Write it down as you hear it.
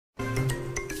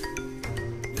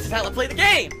is how I play the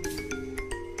game!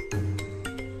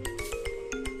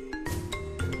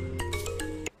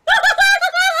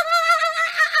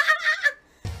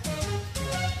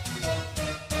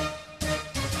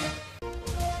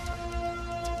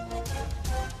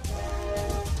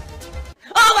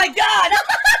 Oh my god!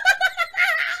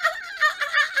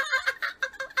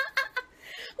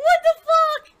 What the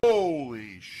fuck?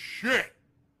 Holy shit!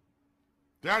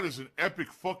 That is an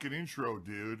epic fucking intro,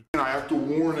 dude. And I have to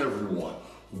warn everyone,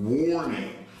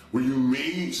 warning, what you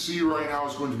may see right now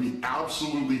is going to be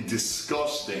absolutely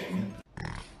disgusting.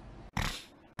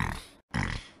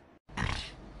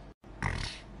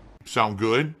 Sound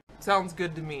good? Sounds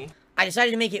good to me. I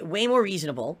decided to make it way more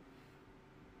reasonable.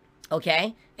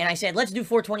 Okay? And I said, let's do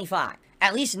 425.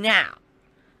 At least now.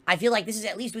 I feel like this is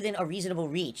at least within a reasonable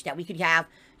reach. That we could have,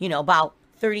 you know, about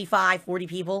 35, 40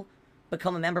 people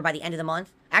become a member by the end of the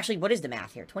month. Actually, what is the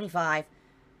math here? 25,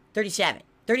 37.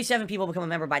 37 people become a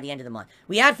member by the end of the month.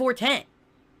 We had 410.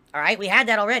 Alright? We had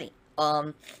that already.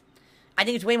 I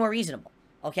think it's way more reasonable.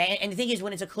 Okay? And the thing is,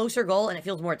 when it's a closer goal and it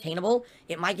feels more attainable,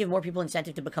 it might give more people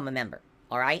incentive to become a member.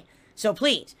 Alright? So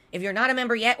please, if you're not a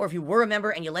member yet, or if you were a member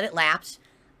and you let it lapse,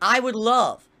 I would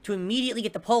love to immediately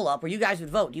get the poll up where you guys would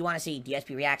vote. Do you want to see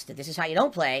DsP reacts to This Is How You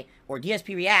Don't Play, or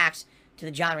DsP reacts to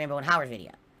the John, Rambo, and Howard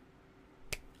video?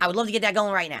 I would love to get that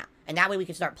going right now. And that way we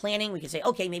can start planning. We can say,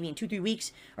 okay, maybe in 2-3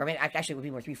 weeks, or maybe actually it would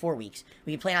be more 3-4 weeks.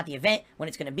 We can plan out the event, when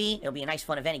it's going to be. It'll be a nice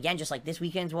fun event again, just like this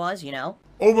weekend's was, you know?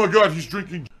 Oh my god, he's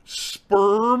drinking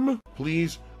sperm.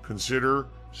 Please consider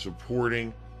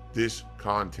supporting this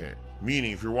content.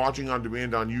 Meaning, if you're watching on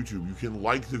demand on YouTube, you can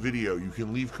like the video, you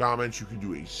can leave comments, you can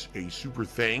do a super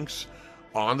thanks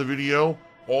on the video.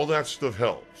 All that stuff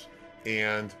helps.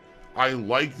 And I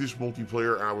like this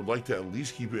multiplayer, and I would like to at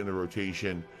least keep it in the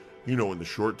rotation, you know, in the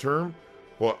short term.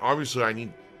 But obviously, I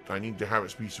need to have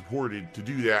it be supported to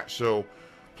do that. So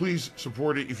please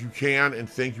support it if you can, and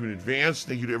thank you in advance.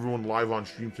 Thank you to everyone live on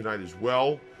stream tonight as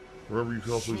well. Remember, you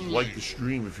can also like the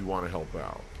stream if you want to help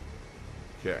out.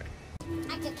 Okay. You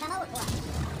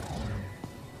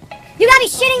gotta be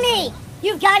shitting me!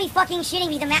 You've gotta be fucking shitting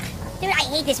me. The map. Dude, I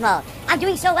hate this mode. I'm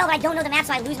doing so well, but I don't know the map,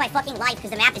 so I lose my fucking life because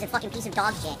the map is a fucking piece of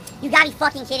dog shit. You gotta be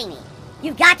fucking kidding me.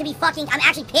 You've got to be fucking. I'm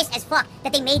actually pissed as fuck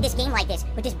that they made this game like this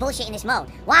with this bullshit in this mode.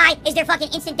 Why is there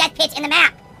fucking instant death pits in the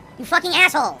map? You fucking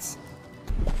assholes.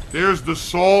 There's the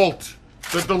salt.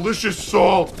 The delicious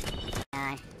salt.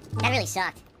 That really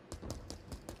sucked.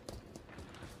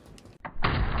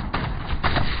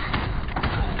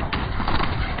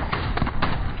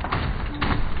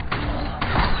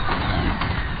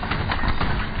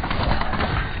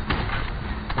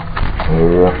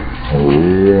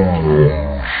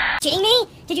 Kidding me?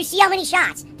 Did you see how many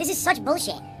shots? This is such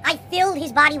bullshit. I filled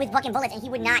his body with fucking bullets and he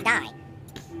would not die.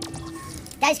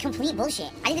 That is complete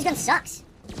bullshit. I think this gun sucks.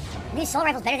 This assault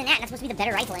rifle's better than that. That's supposed to be the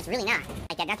better rifle, and it's really not.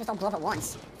 Like that. That's supposed to all blow up at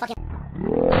once. Fucking.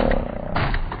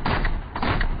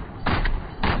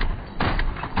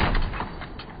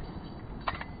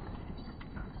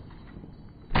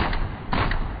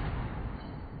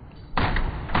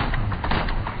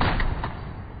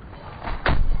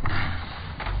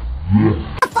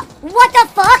 What the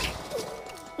fuck?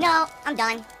 No, I'm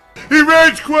done. He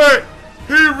rage quit!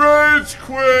 He rage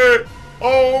quit!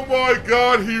 Oh my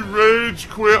god, he rage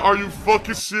quit. Are you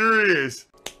fucking serious?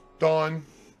 Done.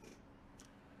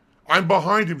 I'm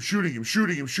behind him, shooting him,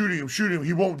 shooting him, shooting him, shooting him.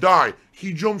 He won't die.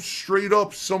 He jumps straight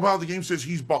up. Somehow the game says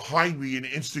he's behind me and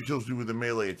insta-kills me with a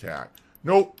melee attack.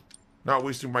 Nope. Not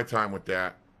wasting my time with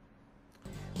that.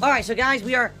 Alright, so guys,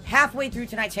 we are halfway through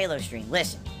tonight's Halo stream.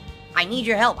 Listen, I need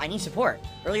your help. I need support.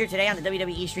 Earlier today on the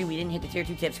WWE stream, we didn't hit the tier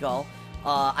 2 tips goal.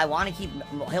 I want to keep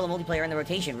Halo multiplayer in the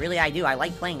rotation. Really, I do. I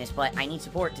like playing this, but I need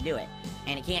support to do it.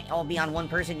 And it can't all be on one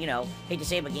person, you know. Hate to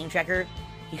say it, but Game Checker,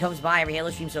 he comes by every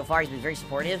Halo stream so far. He's been very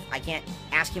supportive. I can't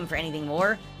ask him for anything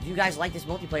more. If you guys like this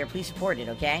multiplayer, please support it,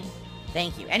 okay?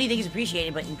 Thank you. Anything is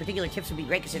appreciated, but in particular, tips would be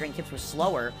great, considering tips was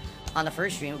slower on the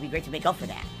first stream. It would be great to make up for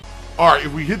that. Alright,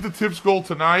 if we hit the tips goal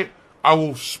tonight, I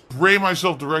will spray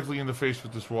myself directly in the face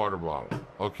with this water bottle.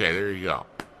 Okay, there you go.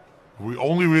 We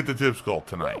only hit the tips goal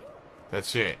tonight.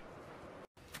 That's it.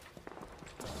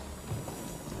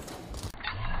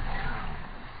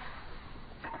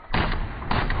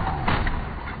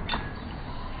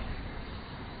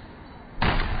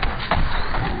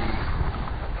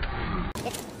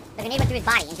 The grenade went through his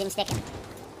body and didn't stick him.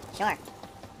 Sure.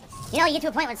 You know, you get to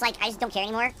a point where it's like, I just don't care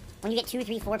anymore. When you get 2,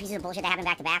 3, 4 pieces of bullshit that happen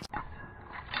back to back.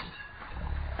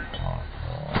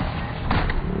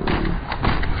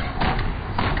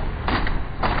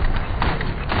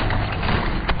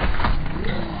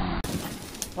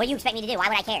 What do you expect me to do? Why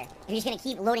would I care? If you're just gonna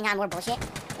keep loading on more bullshit?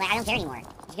 Like, I don't care anymore.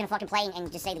 He's gonna fucking play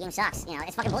and just say the game sucks. You know,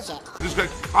 it's fucking bullshit. This guy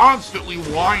constantly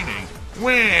whining.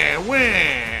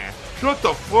 Wah. Shut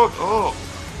the fuck up.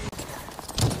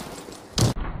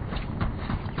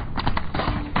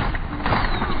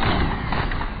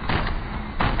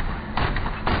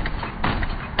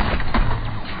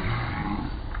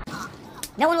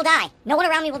 No one will die. No one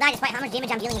around me will die despite how much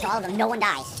damage I'm dealing to all of them. No one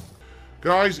dies.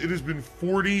 Guys, it has been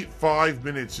 45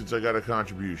 minutes since I got a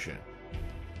contribution.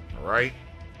 Alright?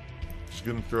 Just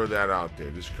gonna throw that out there.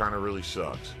 This kind of really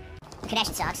sucks. The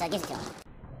connection sucks, so it gives it to him.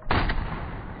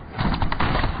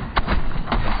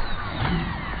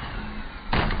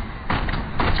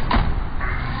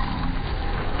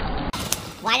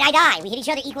 Why did I die? We hit each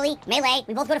other equally. Melee.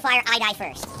 We both go to fire. I die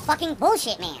first. Fucking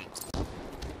bullshit, man.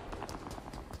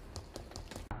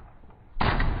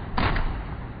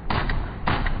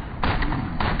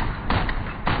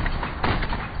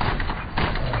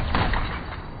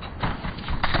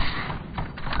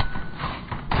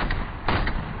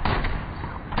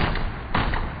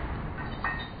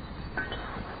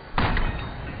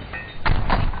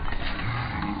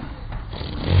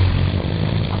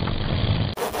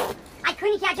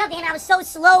 Catch up to him, I was so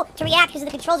slow to react because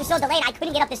the controls are so delayed, I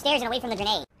couldn't get up the stairs and away from the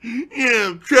grenade.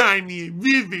 Yeah, try me,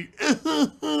 Vivi.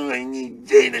 I need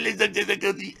journalism to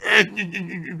go the end.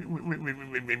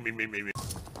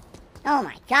 Oh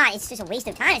my god, it's just a waste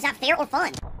of time. It's not fair or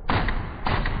fun.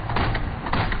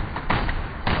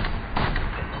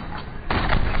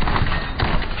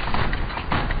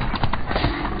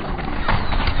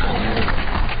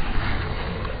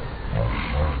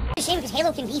 It's a shame because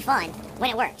Halo can be fun when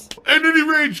it works. And then he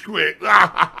rage quit.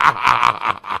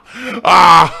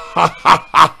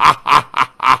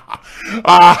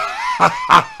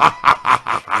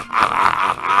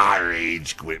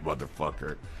 Rage quit,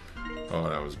 motherfucker. Oh,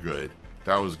 that was good.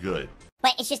 That was good.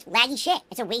 But it's just laggy shit.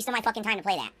 It's a waste of my fucking time to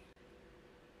play that.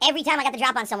 Every time I got the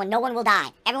drop on someone, no one will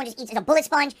die. Everyone just eats. It's a bullet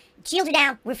sponge. Shields are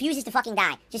down. Refuses to fucking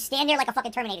die. Just stand there like a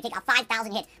fucking Terminator. Take out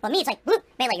 5,000 hits. But me, it's like, bloop,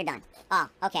 melee, you're done. Oh,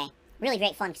 okay. Really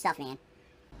great fun stuff, man.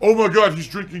 Oh my god, he's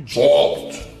drinking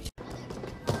salt.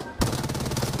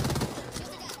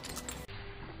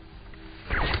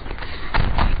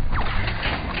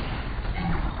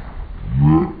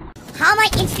 How am I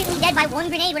instantly dead by one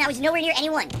grenade when I was nowhere near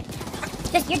anyone?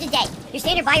 You're just dead. You're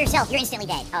standing by yourself. You're instantly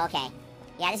dead. Oh, okay.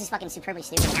 Yeah, this is fucking superbly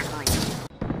stupid and not fun.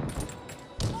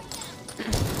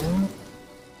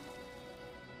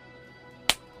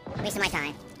 Wasting my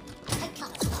time.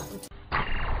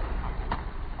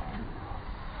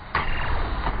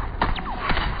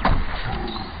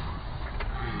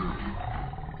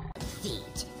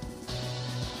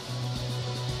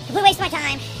 Complete waste of my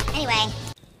time. Anyway.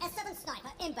 S7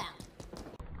 sniper inbound.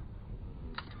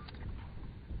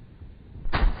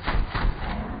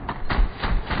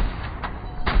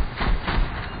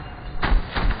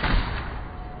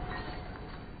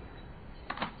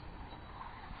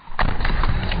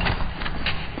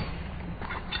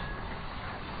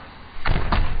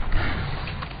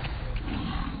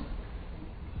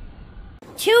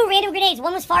 Two random grenades.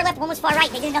 One was far left, one was far right.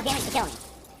 They did enough damage to kill me.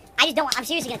 I'm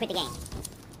seriously gonna quit the game.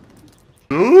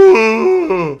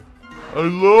 I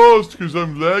lost because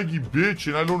I'm laggy bitch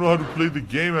and I don't know how to play the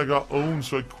game. I got owned,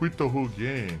 so I quit the whole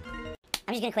game.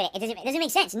 I'm just gonna quit it. It doesn't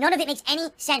make sense. None of it makes any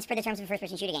sense for the terms of a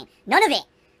first-person shooter game. None of it.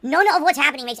 None of what's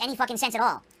happening makes any fucking sense at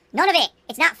all. None of it.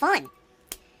 It's not fun.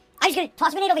 I'm just gonna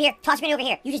toss a grenade over here, toss a grenade over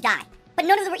here. You just die. But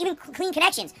none of them were even clean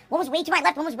connections. One was way to my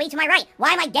left, one was way to my right.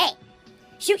 Why am I dead?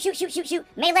 Shoot, shoot, shoot, shoot, shoot.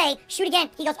 Melee, shoot again.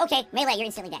 He goes, okay, melee, you're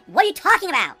instantly dead. What are you talking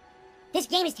about? This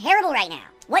game is terrible right now.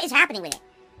 What is happening with it?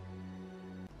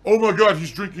 Oh my god,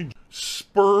 he's drinking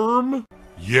sperm?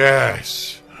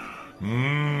 Yes.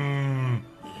 Mmm.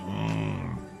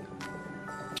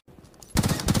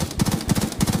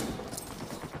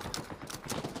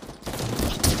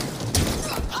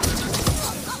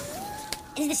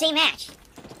 This is the same match.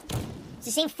 It's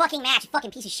the same fucking match, you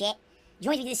fucking piece of shit.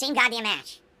 Joins me to the same goddamn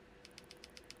match.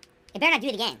 It better not do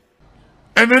it again.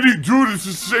 And then dude, it's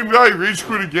the same guy, rage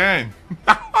quit again.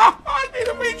 I made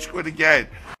him rage quit again.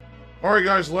 Alright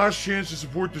guys, last chance to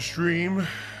support the stream.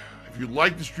 If you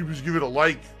like the stream, please give it a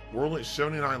like. We're only at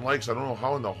 79 likes. I don't know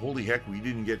how in the holy heck we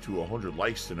didn't get to 100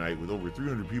 likes tonight with over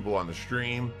 300 people on the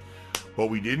stream. But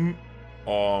we didn't.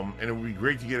 And it would be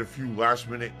great to get a few last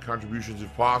minute contributions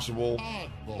if possible.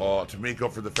 To make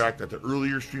up for the fact that the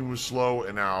earlier stream was slow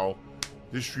and now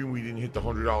this stream we didn't hit the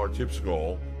 $100 tips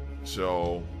goal.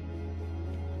 So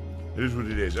it is what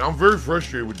it is. And I'm very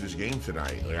frustrated with this game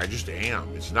tonight. Like I just am.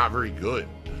 It's not very good.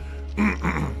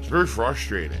 It's very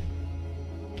frustrating.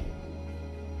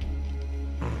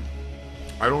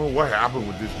 I don't know what happened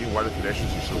with this game, why the connections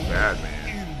are so bad,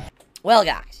 man. Well,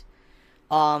 guys,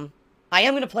 I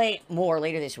am going to play more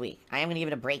later this week. I am going to give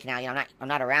it a break now. You know, I'm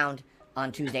not around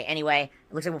on Tuesday anyway.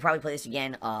 It looks like we'll probably play this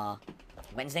again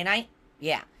Wednesday night.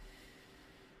 Yeah.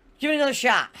 Give it another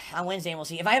shot on Wednesday, and we'll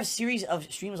see. If I have a series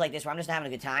of streams like this where I'm just not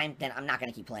having a good time, then I'm not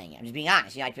going to keep playing it. I'm just being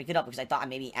honest. You know, I picked it up because I thought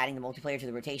maybe adding the multiplayer to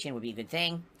the rotation would be a good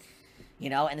thing. You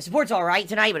know, and the support's all right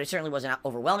tonight, but it certainly wasn't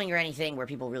overwhelming or anything where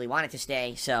people really wanted to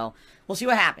stay. So, we'll see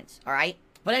what happens, all right?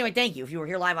 But anyway, thank you. If you were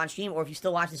here live on stream, or if you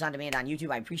still watch this on demand on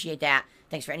YouTube, I appreciate that.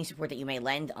 Thanks for any support that you may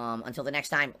lend until the next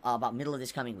time, about middle of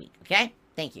this coming week, okay?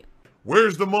 Thank you.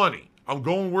 Where's the money? I'm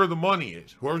going where the money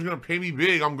is. Whoever's going to pay me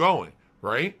big, I'm going,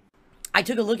 right? I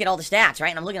took a look at all the stats, right?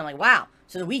 And I'm looking, I'm like, wow.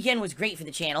 So the weekend was great for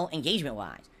the channel,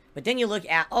 engagement-wise. But then you look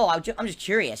at, I'm just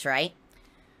curious, right?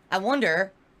 I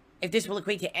wonder if this will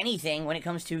equate to anything when it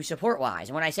comes to support-wise.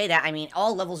 And when I say that, I mean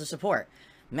all levels of support.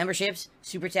 Memberships,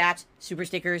 super chats, super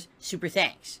stickers, super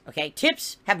thanks. Okay?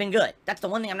 Tips have been good. That's the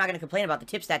one thing I'm not going to complain about. The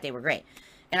tips that day were great.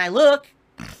 And I look,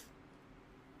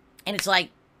 and it's like,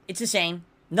 it's the same.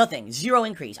 Nothing. Zero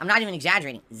increase. I'm not even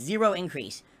exaggerating. Zero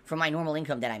increase from my normal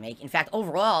income that I make. In fact,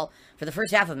 overall, for the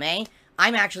first half of May,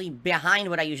 I'm actually behind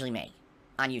what I usually make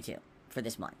on YouTube for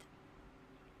this month.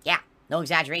 Yeah, no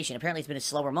exaggeration. Apparently, it's been a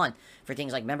slower month for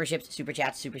things like memberships, super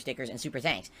chats, super stickers, and super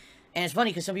thanks. And it's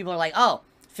funny because some people are like, oh,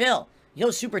 Phil,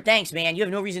 yo, super thanks, man. You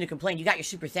have no reason to complain. You got your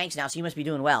super thanks now, so you must be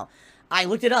doing well. I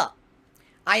looked it up.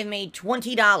 I have made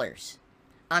 $20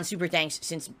 on super thanks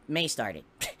since May started.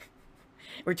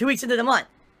 We're 2 weeks into the month.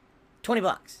 20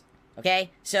 bucks.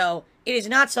 Okay? So, it is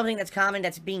not something that's common,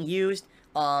 that's being used.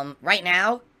 Right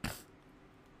now,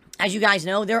 as you guys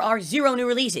know, there are 0 new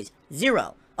releases.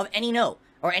 0 of any note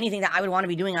or anything that I would want to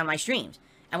be doing on my streams.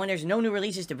 And when there's no new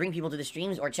releases to bring people to the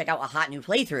streams or check out a hot new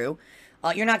playthrough,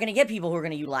 you're not going to get people who are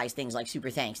going to utilize things like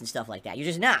super thanks and stuff like that. You're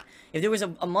just not. If there was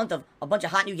a month of a bunch of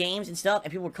hot new games and stuff,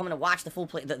 and people were coming to watch the full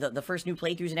the first new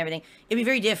playthroughs and everything, it'd be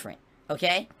very different.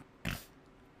 Okay?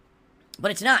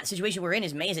 But it's not. The situation we're in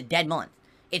is May is a dead month.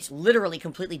 It's literally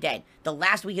completely dead. The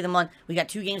last week of the month, we got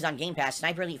 2 games on Game Pass,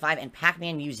 Sniper Elite 5 and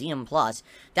Pac-Man Museum Plus,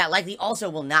 that likely also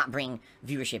will not bring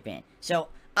viewership in. So,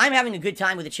 I'm having a good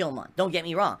time with a chill month. Don't get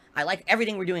me wrong. I like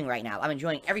everything we're doing right now. I'm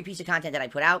enjoying every piece of content that I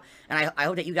put out, and I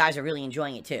hope that you guys are really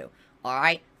enjoying it too.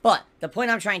 Alright? But, the point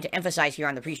I'm trying to emphasize here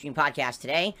on the pre-stream podcast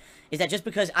today is that just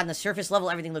because on the surface level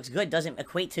everything looks good doesn't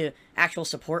equate to actual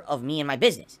support of me and my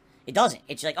business. It doesn't.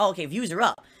 It's like, oh, okay, views are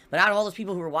up. But out of all those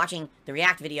people who are watching the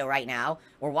React video right now,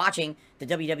 or watching the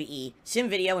WWE Sim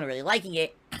video and really liking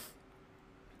it,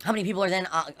 how many people are then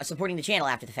supporting the channel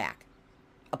after the fact?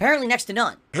 Apparently next to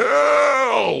none.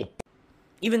 Help!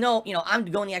 Even though, you know, I'm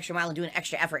going the extra mile and doing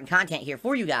extra effort and content here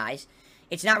for you guys,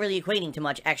 it's not really equating to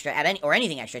much extra at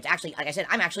anything extra. It's actually, like I said,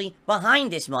 I'm actually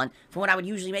behind this month from what I would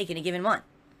usually make in a given month.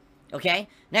 Okay?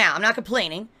 Now, I'm not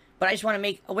complaining, but I just want to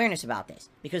make awareness about this.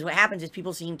 Because what happens is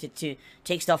people seem to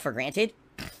take stuff for granted.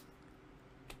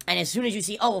 And as soon as you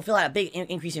see, oh, we'll fill out a big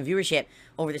increase in viewership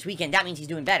over this weekend, that means he's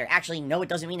doing better. Actually, no, it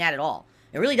doesn't mean that at all.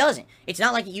 It really doesn't. It's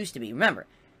not like it used to be. Remember,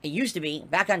 it used to be,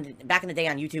 back in the day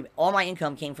on YouTube, all my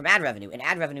income came from ad revenue, and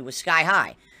ad revenue was sky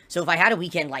high. So if I had a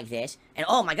weekend like this, and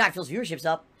oh my god, Phil's viewership's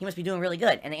up, he must be doing really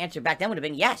good. And the answer back then would have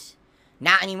been yes.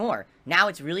 Not anymore. Now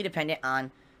it's really dependent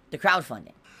on the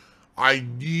crowdfunding. I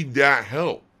need that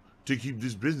help to keep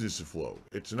this business afloat.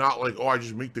 It's not like, oh, I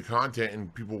just make the content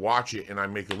and people watch it and I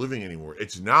make a living anymore.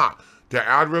 It's not. The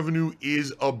ad revenue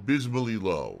is abysmally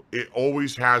low. It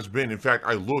always has been. In fact,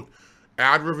 I looked,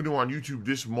 ad revenue on YouTube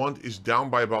this month is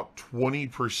down by about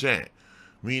 20%,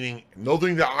 meaning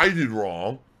nothing that I did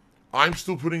wrong. I'm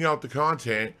still putting out the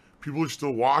content. People are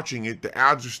still watching it. The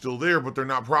ads are still there, but they're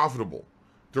not profitable.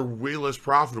 They're way less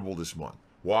profitable this month.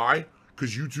 Why?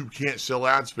 Because YouTube can't sell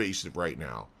ad space right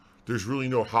now. There's really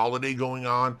no holiday going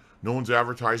on. No one's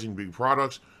advertising big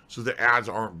products, so the ads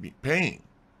aren't paying.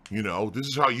 You know, this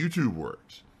is how YouTube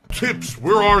works. Tips,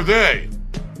 where are they?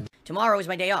 Tomorrow is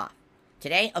my day off.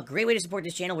 Today, a great way to support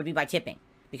this channel would be by tipping.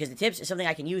 Because the tips is something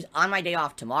I can use on my day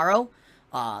off tomorrow,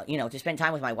 you know, to spend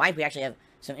time with my wife. We actually have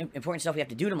some important stuff we have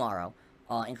to do tomorrow,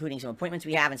 including some appointments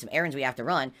we have and some errands we have to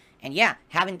run. And yeah,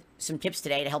 having some tips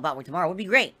today to help out with tomorrow would be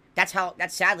great. That's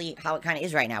sadly how it kind of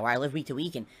is right now, where I live week to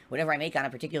week, and whatever I make on a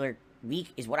particular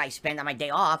week is what I spend on my day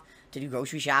off to do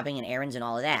grocery shopping and errands and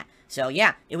all of that. So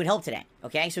yeah, it would help today,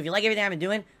 okay? So if you like everything I've been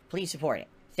doing, please support it.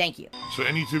 Thank you. So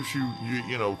any tips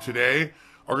you know, today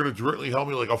are going to directly help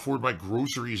me, like, afford my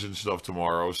groceries and stuff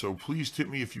tomorrow. So please tip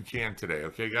me if you can today,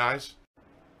 okay, guys?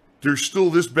 There's still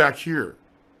this back here.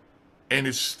 And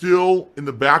it's still in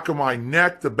the back of my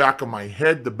neck, the back of my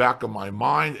head, the back of my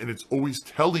mind, and it's always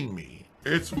telling me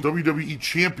it's WWE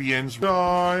Champions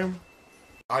time.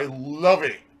 I love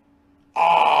it.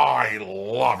 I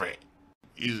love it.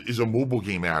 is a mobile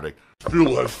game addict.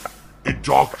 Phil has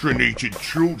indoctrinated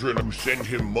children who send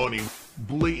him money,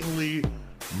 blatantly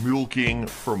milking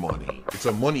for money. It's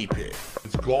a money pit.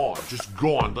 It's gone, just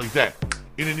gone like that.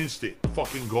 In an instant,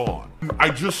 fucking gone. I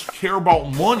just care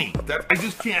about money. I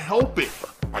just can't help it.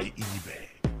 I eBay.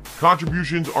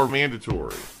 Contributions are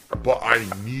mandatory, but I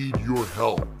need your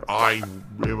help. I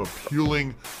am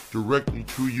appealing directly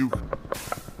to you.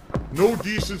 No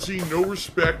decency, no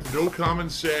respect, no common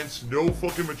sense, no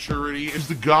fucking maturity. Is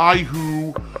the guy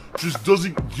who just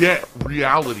doesn't get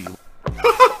reality.